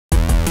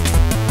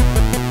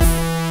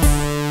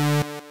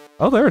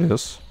Oh, there it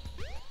is.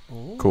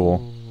 Ooh.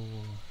 Cool.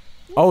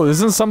 Oh,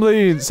 isn't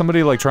somebody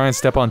like try and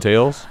step on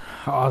tails?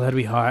 Oh, that'd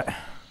be hot.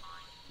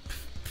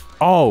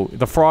 Oh,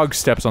 the frog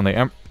steps on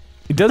the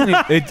it doesn't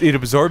it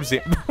absorbs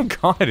the oh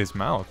god, his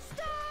mouth.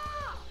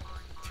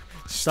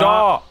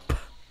 Stop.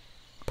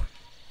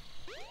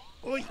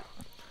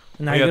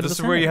 Now Yeah, this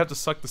is where you have to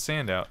suck the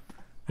sand out.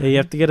 Yeah, you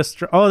have to get a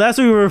straw. Oh, that's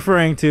what we were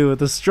referring to with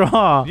the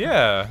straw.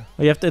 Yeah.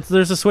 Oh, you have to.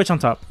 There's a switch on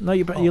top. No,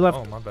 you left.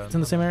 Oh, my bad. It's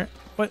in the same area.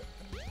 What?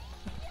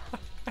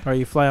 Or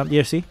you fly out.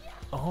 Yeah, see?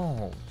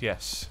 Oh,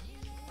 yes.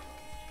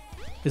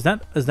 Is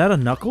that a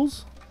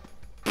Knuckles?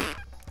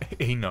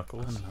 A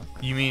Knuckles?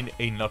 You mean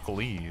a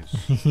Knuckleese?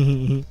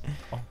 You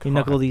Oh,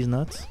 knuckle these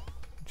nuts?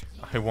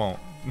 I won't.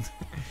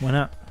 Why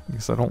not?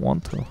 Because I don't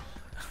want to.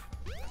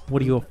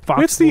 What are you, a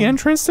fox? It's the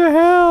entrance to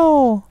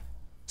hell.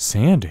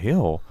 Sand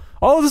Hill.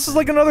 Oh, this is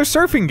like another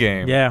surfing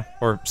game. Yeah.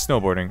 Or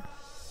snowboarding.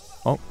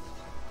 Oh.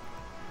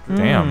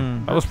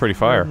 Damn. That was pretty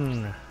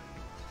fire.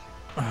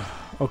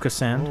 Oka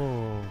sand.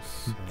 Oh,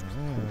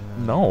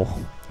 No.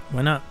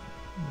 Why not?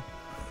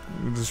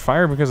 It's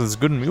fire because it's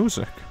good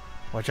music.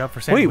 watch out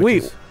for sandwiches.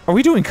 Wait. Are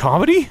we doing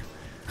comedy?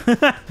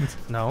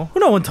 No.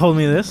 No one told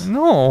me this.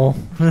 No.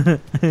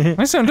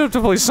 I signed up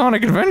to play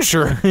Sonic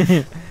Adventure.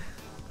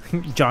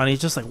 Johnny's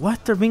just like,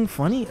 what? They're being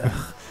funny?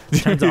 Ugh.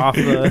 Turns off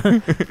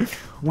the...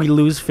 We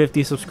lose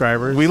 50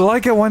 subscribers. We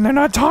like it when they're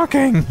not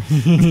talking.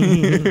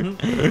 Then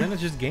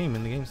it's just game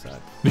and the game sucks.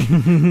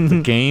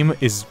 The game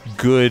is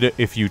good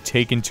if you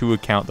take into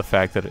account the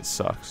fact that it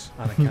sucks.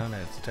 On account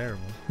that it's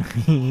terrible.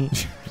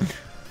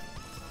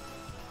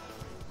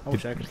 I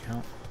wish I could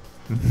count.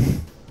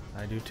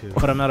 I do too.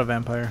 But I'm not a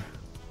vampire.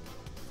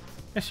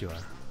 Yes, you are.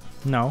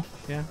 No.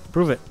 Yeah.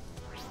 Prove it.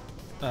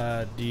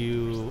 Do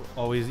you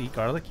always eat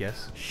garlic?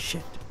 Yes.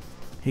 Shit.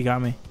 He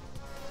got me.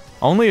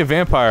 Only a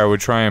vampire would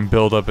try and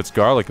build up its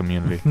garlic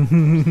immunity.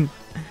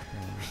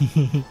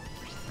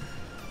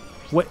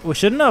 Wait, well,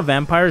 shouldn't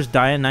vampires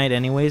die at night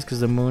anyways because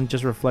the moon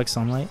just reflects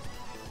sunlight?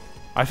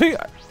 I think...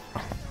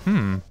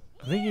 I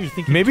think you're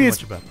thinking Maybe too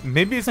it's much about it.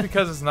 maybe it's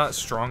because it's not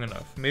strong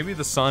enough. Maybe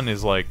the sun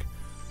is like...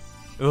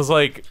 It was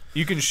like,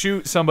 you can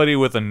shoot somebody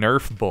with a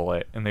Nerf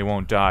bullet and they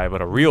won't die,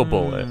 but a real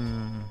bullet...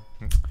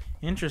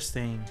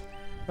 Interesting.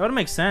 That would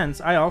make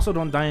sense. I also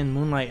don't die in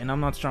moonlight, and I'm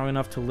not strong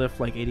enough to lift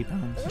like 80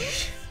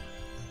 pounds.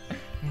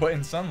 But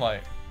in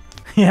sunlight.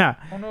 Yeah.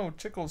 Oh no,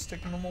 Tickle's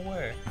taking them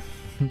away.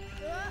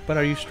 But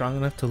are you strong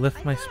enough to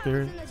lift my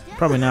spirit?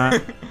 Probably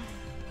not.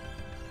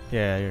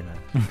 Yeah, you're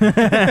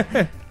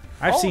not.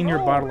 I've seen your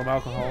bottle of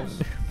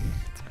alcohols.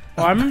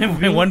 Oh, I remember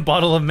being, one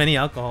bottle of many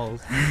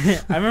alcohols. I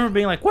remember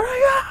being like, "Where are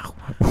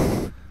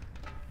you?"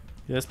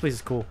 Yeah, this place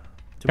is cool.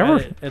 Too Ever-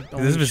 bad it Is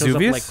only this shows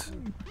up, Vesuvius?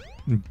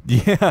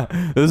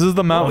 Yeah, this is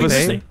the Mount you,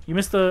 Vesuvius. you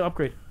missed the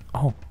upgrade.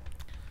 Oh.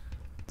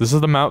 This is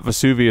the Mount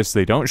Vesuvius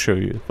they don't show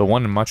you. The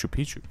one in Machu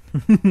Picchu.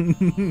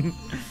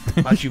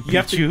 Machu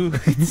Picchu.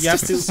 You have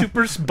to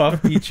Super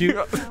buff Pichu. You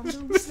have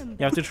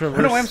to I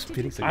don't know why I'm traverse.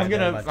 spitting so I'm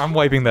goddamn much. I'm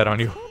wiping that on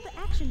you. Hold the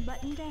action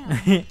button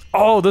down.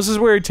 Oh, this is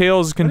where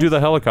Tails can do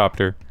the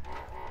helicopter.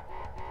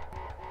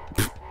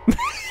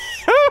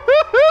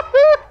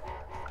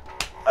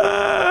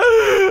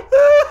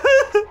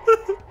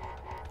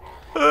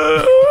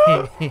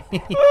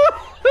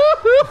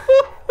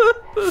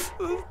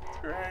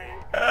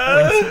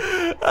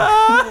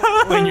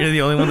 When you're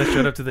the only one that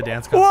showed up to the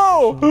dance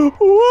Whoa! competition.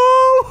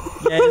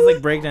 Whoa! Yeah, it's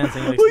like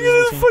breakdancing. Like, Look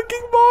at this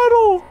fucking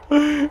bottle!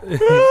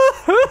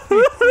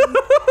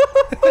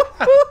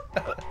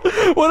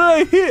 What did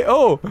I hit?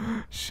 Oh,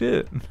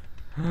 shit.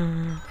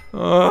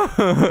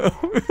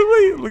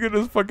 Wait, look at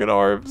his fucking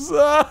arms.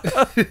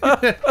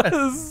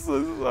 This is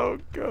so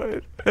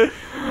good.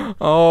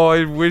 Oh,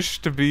 I wish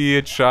to be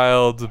a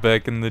child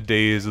back in the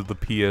days of the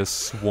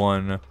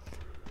PS1.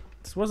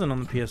 This wasn't on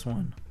the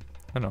PS1.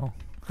 I know.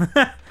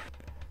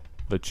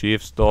 The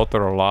chief's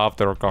daughter loved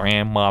her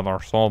grandmother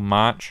so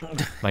much.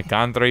 The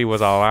country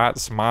was a lot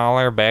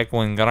smaller back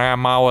when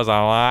Grandma was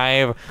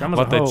alive, Grandma's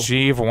but a the hoe.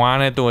 chief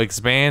wanted to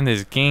expand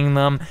his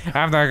kingdom.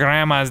 After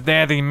Grandma's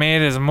death, he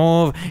made his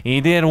move.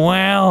 He did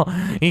well.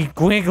 He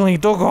quickly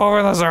took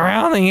over the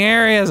surrounding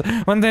areas,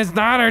 but his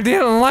daughter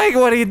didn't like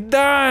what he'd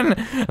done.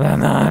 The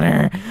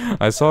daughter...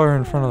 I saw her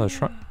in front of the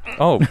shrine.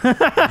 Oh,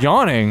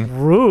 yawning.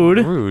 Rude.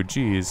 Rude,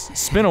 jeez.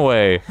 Spin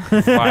away,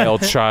 vile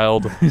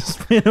child.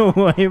 Spin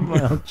away,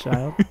 wild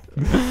child.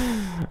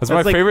 That's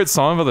my like- favorite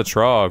song of the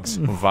Trogs.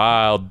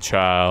 Vile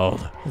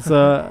child. It's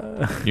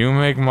You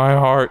make my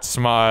heart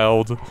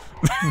smiled.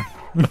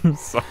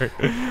 Sorry.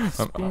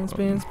 Spin,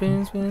 spin,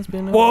 spin, spin,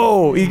 spin.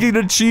 Whoa! He can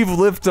achieve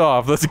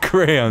liftoff. That's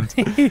grand.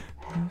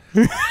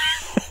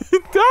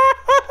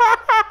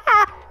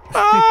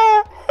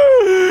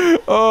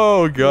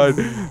 Oh god,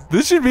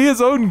 this should be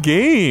its own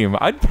game.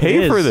 I'd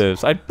pay It for is.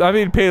 this. I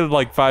mean, pay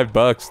like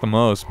 $5 the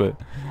most, but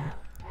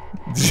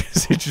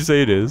Did you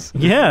say it is?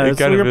 Yeah, It that's what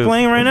kind of you're is.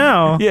 playing right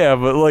now. Yeah,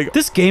 but like,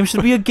 This game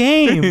should be a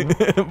game.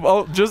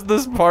 well, just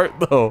this part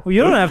though. Well,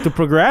 you don't have to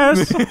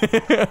progress.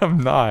 I'm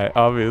not,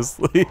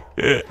 obviously.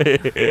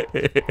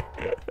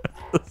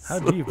 How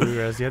do you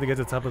progress? You have to get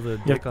to the top of the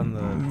dick on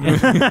the.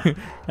 You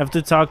have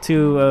to talk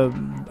to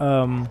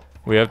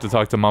We have to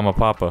talk to Mama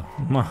Papa.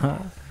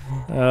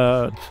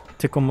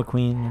 Tickle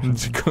McQueen or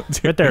something.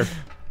 Right there.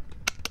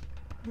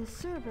 The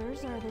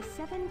servers are the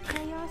 7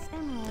 Chaos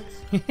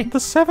Emeralds. The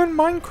 7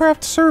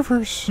 Minecraft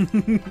servers.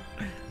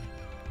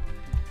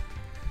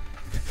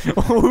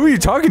 Who are you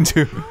talking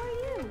to? How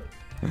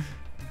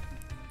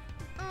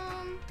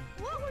are you?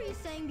 What were you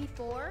saying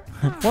before?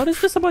 What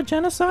is this about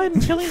genocide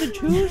and killing the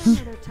Jews?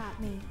 Grandmother taught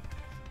me.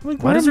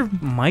 Why does your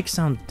mic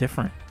sound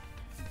different?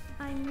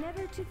 I'm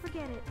never to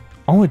forget it.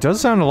 Oh, it does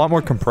sound a lot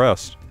more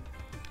compressed.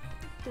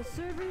 The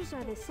servers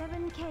are the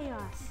 7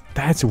 Chaos.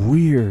 That's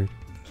weird.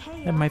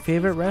 Chaos At my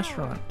favorite is power.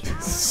 restaurant.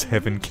 Power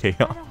 7 lives by the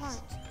Chaos. heart.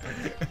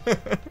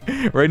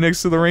 Right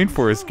next to the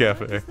Rainforest Power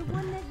Cafe. is the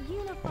one that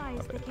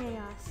unifies the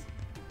chaos.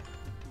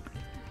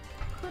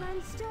 But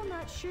I'm still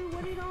not sure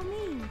what it all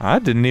means. I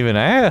didn't even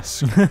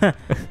ask. I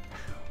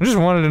just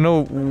wanted to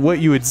know what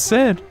you had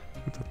said.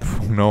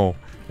 Oh, no,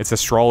 it's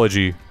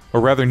astrology, or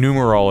rather The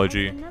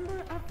numerology. number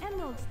of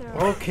emeralds there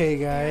are. Okay,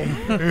 guy.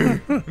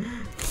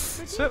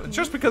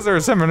 Just because there are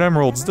 7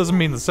 emeralds doesn't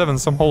mean the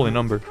 7's some holy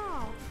number.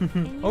 Call.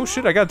 And you Oh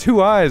shit, I got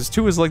 2 eyes.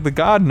 2 is like the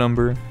god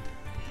number.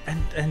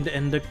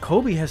 And the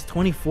Kobe has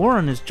 24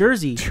 on his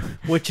jersey,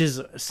 which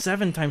is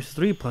 7 times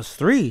 3 plus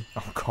 3.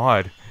 Oh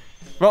god.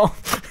 Well,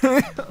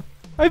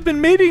 I've been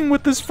mating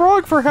with this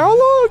frog for how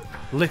long?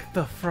 Lick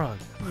the frog.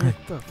 Lick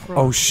the frog.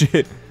 Oh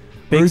shit.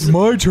 Big's, It's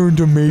my turn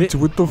to mate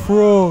with the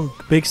frog.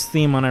 Big's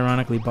theme on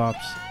Ironically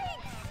Bops.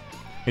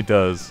 It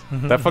does.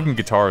 That fucking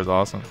guitar is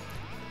awesome.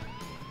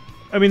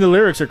 I mean, the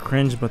lyrics are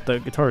cringe, but the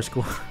guitar is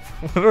cool.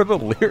 What are the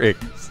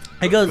lyrics?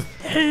 It goes,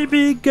 hey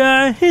big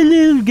guy, hey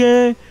little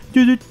guy.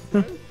 Do-do.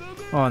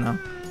 Oh no.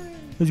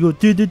 Let's go.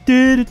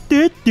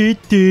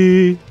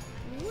 Do-do-do-do-do-do.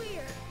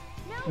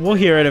 Weird. We'll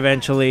hear it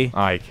eventually.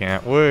 I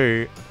can't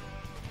wait.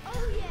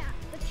 Oh yeah,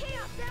 the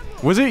Chaos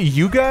Emerald. Was it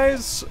you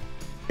guys?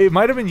 It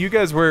might have been you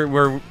guys where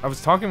I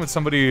was talking with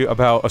somebody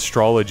about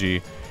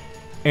astrology,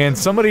 and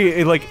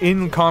somebody like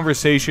in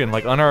conversation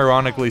like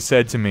unironically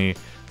said to me,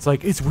 it's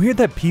like, it's weird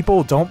that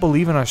people don't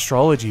believe in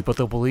astrology but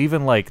they'll believe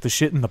in like the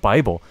shit in the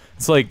Bible.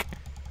 It's like,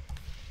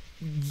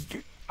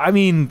 I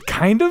mean,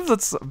 kind of,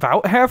 that's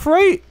about half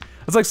right.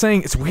 It's like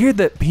saying it's weird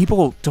that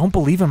people don't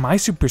believe in my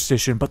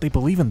superstition but they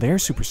believe in their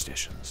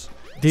superstitions.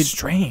 It's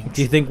strange.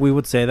 Do you think we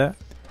would say that?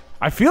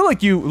 I feel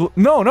like you.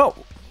 No.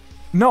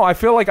 I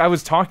feel like I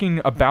was talking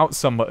about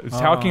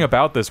talking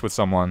about this with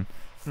someone.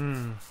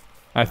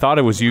 I thought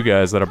it was you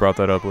guys that I brought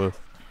that up with.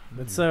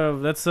 That's New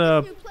planes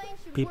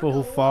should people who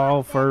work fall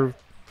a for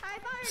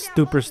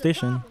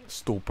superstition.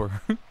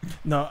 Stupor.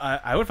 No,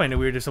 I would find it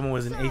weird if someone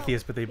was an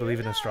atheist but they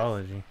believe in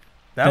astrology.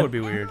 That would be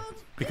weird.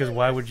 Because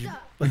why would you?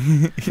 I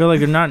feel like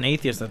they're not an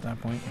atheist at that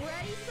point.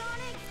 Ready,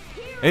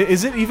 Sonic? Here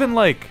Is it even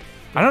like,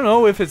 I don't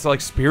know if it's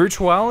like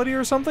spirituality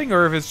or something,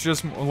 or if it's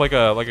just like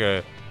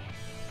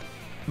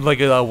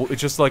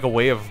just like a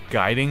way of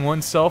guiding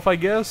oneself, I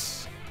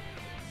guess.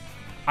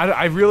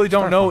 I really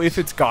don't know if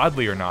it's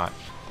godly or not,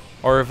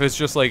 or if it's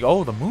just like,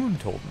 oh, the moon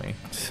told me.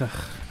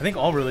 I think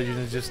all religion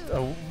is just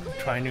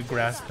trying to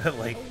grasp at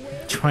like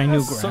Try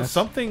new grass.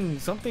 something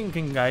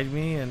can guide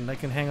me and I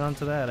can hang on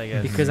to that, I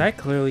guess. Because I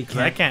clearly 'Cause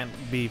I can't.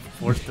 can't be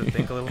forced to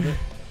think a little bit.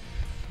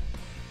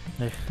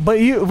 But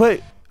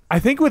I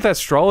think with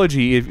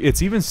astrology,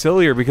 it's even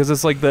sillier because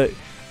it's like it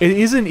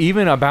isn't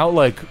even about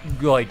like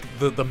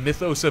the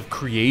mythos of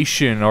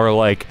creation or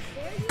like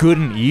good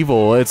and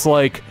evil. It's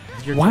like,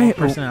 Your why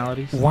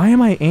personalities. why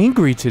am I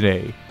angry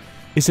today?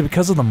 Is it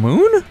because of the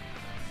moon? Or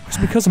is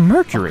it because of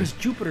Mercury? Because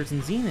Jupiter's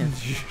in Zenith.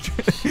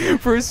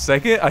 For a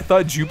second, I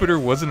thought Jupiter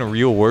wasn't a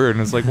real word,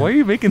 and it's like, why are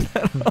you making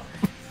that up?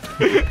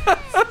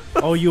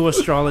 Oh, you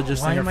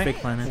astrologists and your am I, fake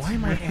planets. why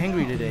am I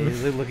angry today?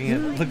 Is it looking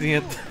at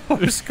the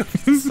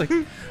horoscopes? It's like,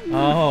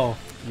 oh,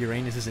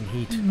 Uranus is in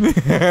heat. Boy,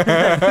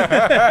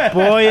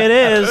 it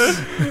is.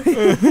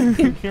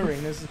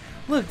 Uranus.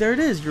 Look, there it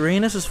is.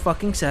 Uranus is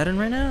fucking Saturn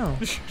right now.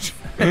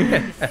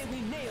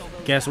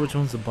 Guess which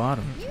one's the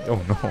bottom?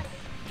 Oh no.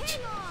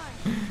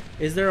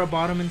 Is there a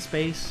bottom in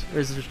space, or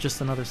is there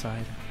just another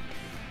side?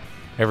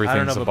 Everything's I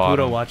don't know, a but bottom.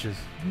 Pluto watches.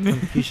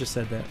 Confucius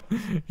said that.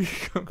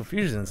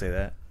 Confucius didn't say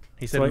that.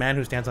 He said, What? "Man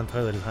who stands on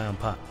toilet is high on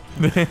pot."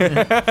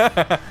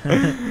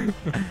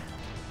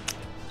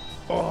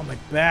 Oh, my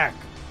back.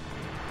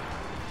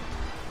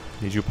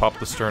 Did you pop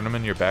the sternum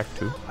in your back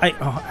too?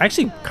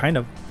 Actually, kind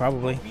of,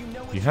 probably.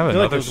 You have I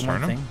feel like another there's one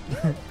sternum?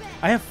 thing.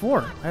 I have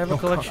 4. I have a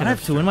collection. I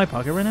have 2 in my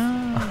pocket right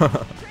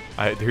now.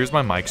 Here's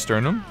my mic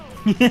sternum.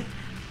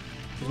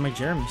 Here's my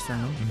Jeremy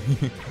sternum.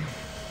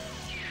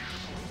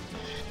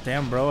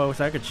 Damn, bro, I wish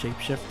I could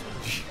shapeshift.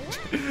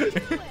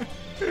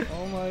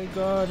 Oh my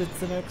god,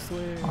 it's an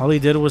X-wing. All he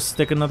did was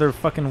stick another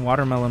fucking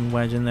watermelon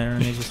wedge in there,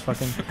 and he just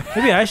fucking.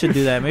 Maybe I should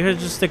do that. Maybe I should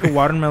just stick a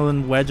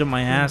watermelon wedge up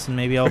my ass, and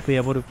maybe I'll be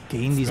able to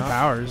gain these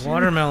powers.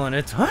 Watermelon,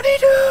 it's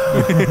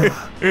honeydew.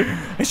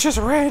 It's just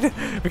red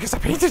because I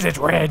painted it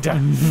red.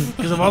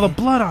 Because of all the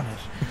blood on it.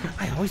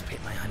 I always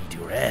paint my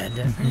honeydew red.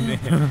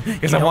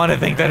 Because I want to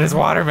think that it's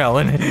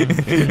watermelon.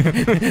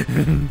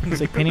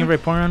 It's like painting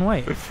red porn on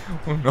white.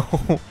 Oh,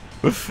 no.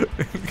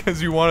 Because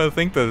you want to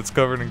think that it's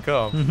covered in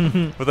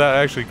cum without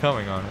actually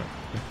coming on it.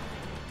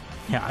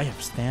 Yeah, I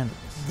have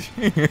standards.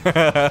 Why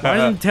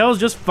doesn't Tails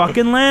just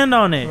fucking land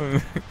on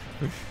it?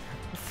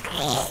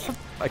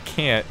 I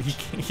can't.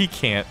 He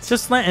can't.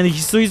 Just land, and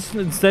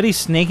instead he's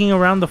snaking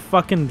around the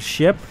fucking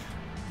ship.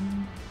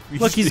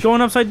 Look, he's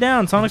going upside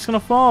down. Sonic's gonna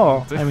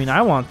fall. I mean,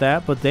 I want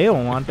that, but they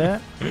don't want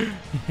that.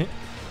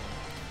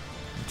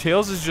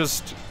 Tails is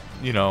just,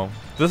 you know,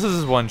 this is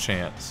his one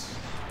chance.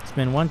 It's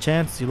been one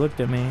chance you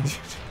looked at me.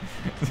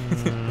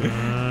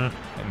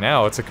 And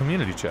now it's a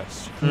community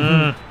chest. It's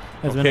been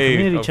a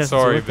community I'm chest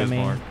sorry, you looked at me.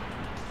 Bismarck.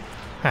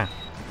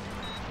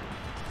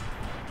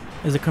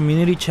 Is a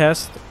community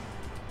chest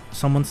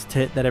someone's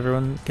tit that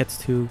everyone gets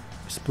to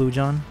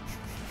splooge on?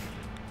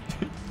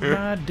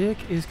 My dick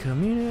is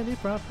community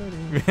property.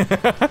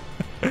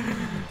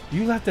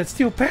 You left that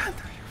Steel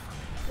Panther.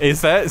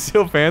 Is that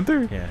Steel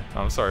Panther? Yeah.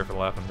 I'm sorry for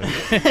laughing.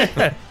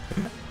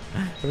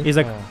 He's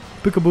like,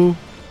 peekaboo.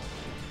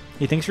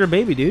 He thinks you're a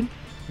baby, dude.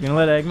 You're gonna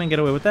let Eggman get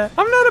away with that?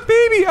 I'm not a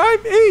baby.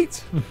 I'm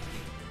 8.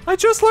 I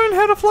just learned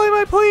how to fly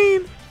my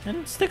plane.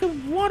 And stick a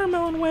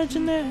watermelon wedge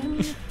in there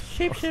and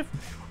shapeshift.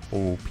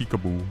 Oh,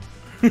 peekaboo.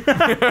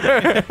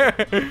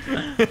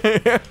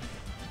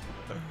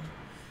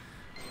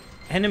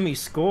 Enemy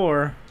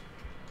score.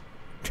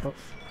 Oh,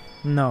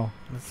 no.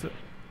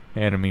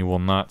 Enemy will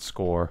not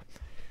score.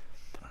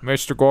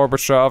 Mr.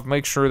 Gorbachev,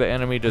 make sure the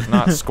enemy does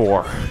not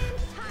score.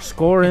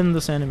 Score in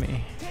this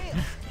enemy.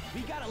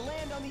 We gotta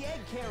land on the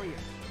egg carrier.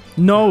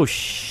 No,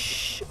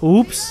 shh.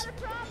 Oops.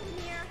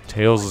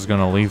 Tails is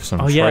gonna leave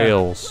some Oh, yeah.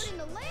 trails. Put in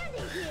the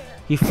landing gear.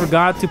 He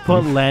forgot to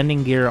put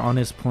landing gear on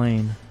his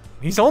plane.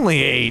 He's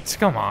only 8.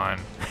 Come on.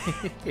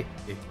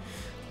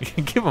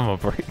 Give him a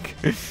break.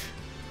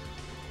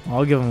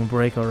 I'll give him a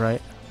break,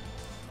 alright.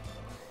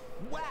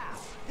 Wow,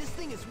 this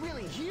thing is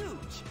really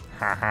huge.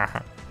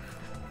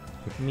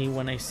 Me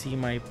when I see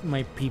my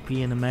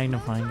pee-pee in a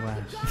magnifying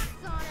glass.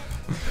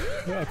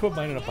 I put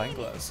mine in a pint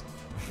glass.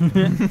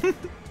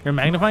 Your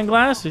magnifying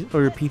glass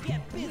or your pee-pee?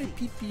 My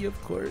pee-pee,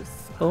 of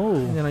course. Oh.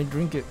 And then I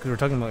drink it because we're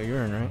talking about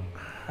urine, right?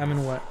 I'm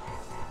in what?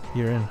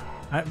 Urine.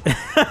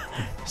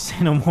 Say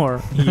no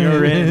more.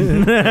 You're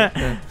in.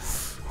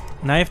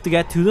 Now I have to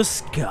get to the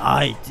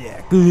sky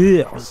deck.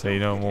 Ugh. Say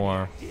no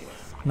more.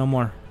 No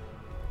more.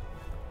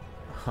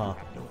 Huh.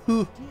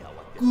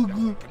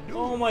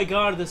 Oh my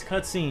god, this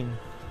cutscene.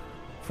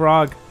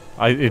 Frog.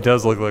 It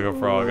does look like a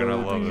frog, and I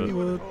love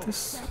it.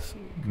 This.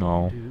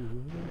 No.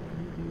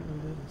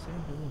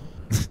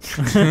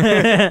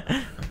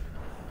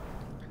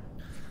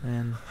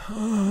 Man.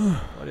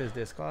 What is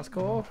this,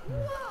 Costco?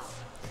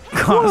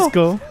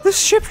 Costco. This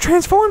ship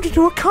transformed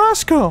into a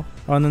Costco.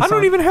 Oh, and then I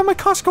don't even have my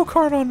Costco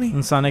card on me.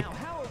 And Sonic.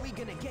 How are we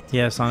gonna get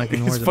Yeah, Sonic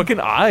ignores His it. fucking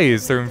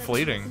eyes, they're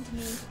inflating.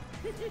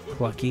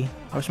 Lucky.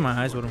 I wish my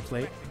eyes would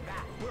inflate.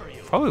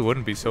 Probably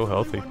wouldn't be so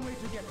healthy.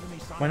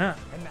 Why not?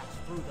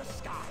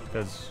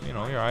 Because, you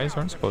know, your eyes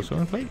aren't supposed to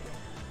inflate.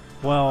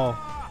 Well,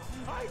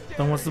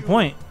 then what's the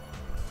point?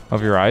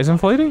 Of your eyes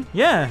inflating?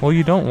 Yeah. Well,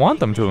 you don't want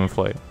them to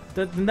inflate.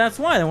 Then that's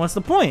why. Then what's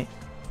the point?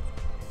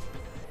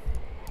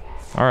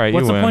 Alright,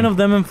 What's you the win. point of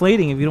them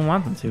inflating if you don't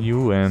want them to?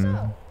 You win.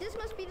 This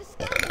must be the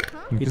sky, huh?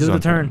 You do the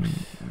turn.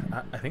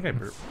 I think I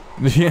burped.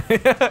 Yeah.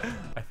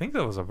 I think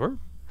that was a burp.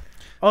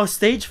 Oh,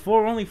 stage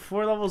 4, we're only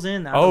 4 levels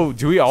in. out Oh, of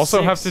do we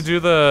also have 6. to do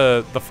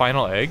the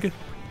final egg?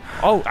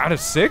 Oh, out of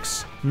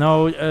 6?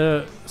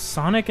 No,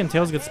 Sonic and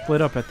Tails get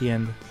split up at the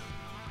end.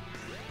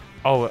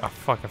 Oh,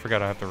 fuck, I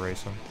forgot I have to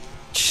race them.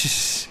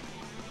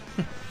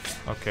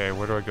 Okay,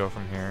 where do I go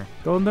from here?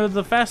 Go into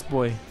the fast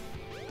boy.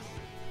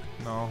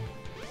 No.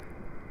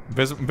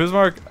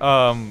 Bismarck,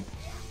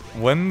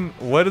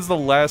 what is the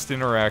last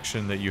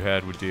interaction that you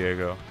had with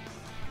Diego?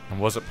 And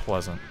was it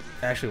pleasant?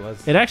 Actually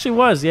was. It actually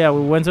was, yeah.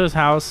 We went to his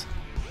house,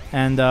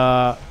 and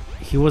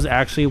he was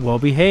actually well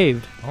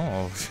behaved.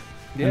 Oh.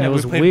 Yeah, and it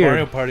was we played weird.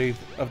 Mario Party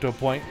up to a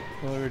point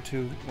where we were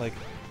too, like,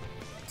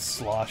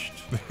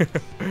 sloshed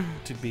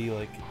to be,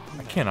 like...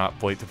 I cannot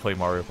wait to play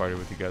Mario Party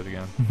with you guys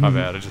again. My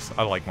bad,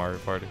 I like Mario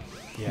Party.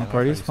 Yeah, Mario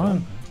Party's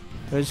fun.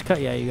 Just cut.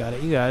 Yeah, you got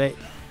it. You got it.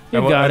 You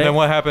And, got and it. then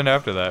what happened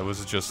after that?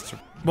 Was it just...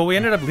 But we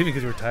ended up leaving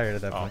because we were tired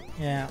at that point.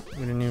 Yeah.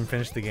 We didn't even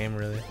finish the game,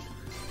 really.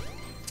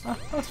 Oh,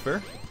 that's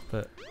fair.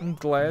 But I'm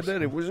glad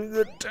that it was a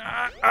good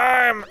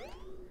time.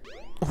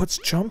 What's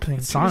jumping?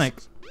 Sonic.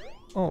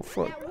 Oh,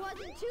 fuck. That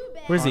wasn't too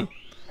bad. Where's he?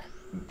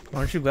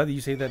 aren't you glad that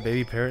you saved that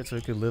baby parrot so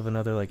it could live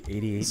another, like,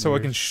 88 So I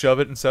years? can shove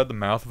it inside the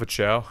mouth of a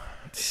chow.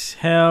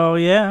 Hell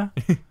yeah.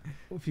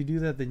 Well, if you do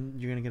that, then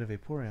you're going to get a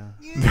Vaporeon.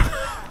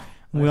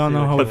 We all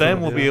know how. But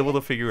then we'll be able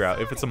to figure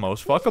out if it's the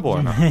most fuckable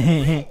or not.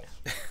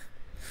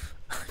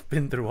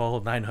 been through all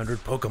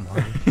 900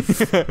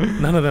 Pokemon.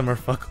 None of them are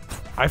fuckable.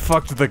 I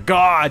fucked the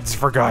gods,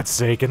 for God's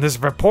sake, and this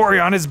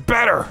Vaporeon is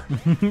better.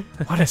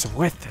 What is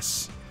with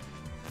this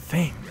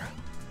thing?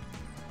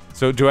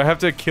 So, do I have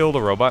to kill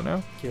the robot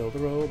now? Kill the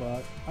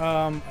robot.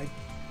 I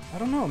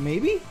don't know.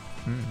 Maybe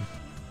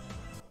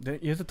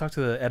You have to talk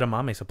to the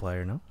edamame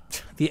supplier, no?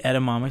 the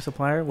edamame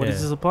supplier. What does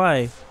Yeah. it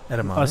supply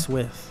Edamame? us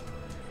with?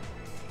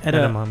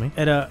 Edamame?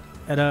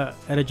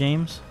 Etta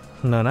James.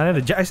 No, not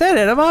I said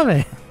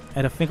edamame.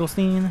 Etta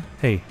Finkelstein.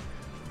 Hey.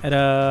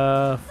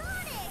 Etta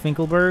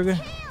Finkelberg.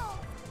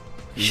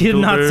 She did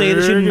not say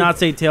that. She did not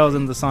say Tails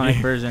in the Sonic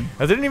version.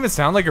 That didn't even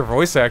sound like her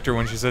voice actor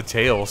when she said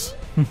Tails.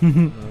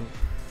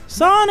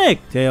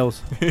 Sonic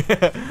Tails.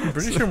 I'm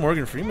pretty sure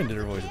Morgan Freeman did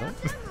her voice, no?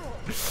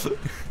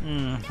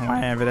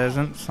 Whatever, it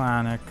isn't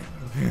Sonic.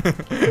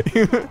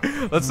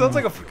 That sounds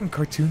like a fucking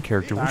cartoon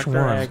character. Which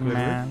Dr. one?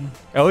 Eggman.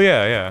 Oh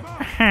yeah,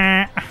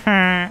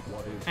 yeah.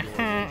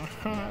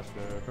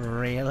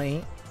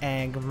 Really?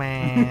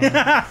 Eggman.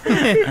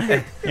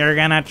 You're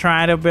gonna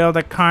try to build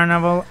a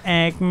carnival,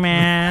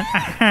 Eggman.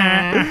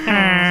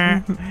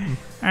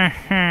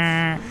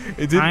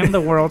 I'm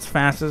the world's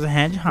fastest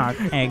hedgehog,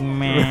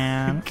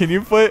 Eggman. Can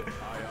you put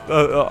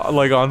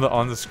like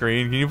on the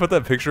screen? Can you put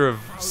that picture of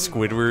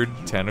Squidward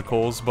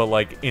tentacles, but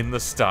like in the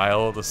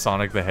style of the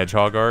Sonic the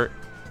Hedgehog art,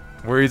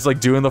 where he's like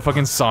doing the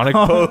fucking Sonic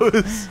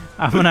pose?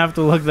 I'm gonna have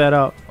to look that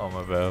up. Oh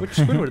my bad. Which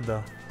Squidward,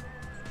 though?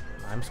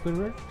 I'm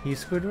Squidward?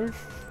 He's Squidward?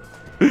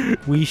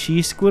 We she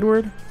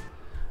Squidward.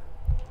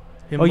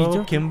 Himbo? you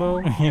do?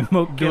 Kimbo?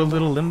 Himbo, Do a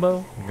little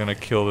limbo? I'm gonna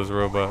kill this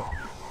robot.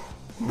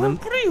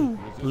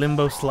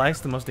 Limbo Slice,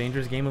 the most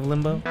dangerous game of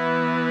limbo?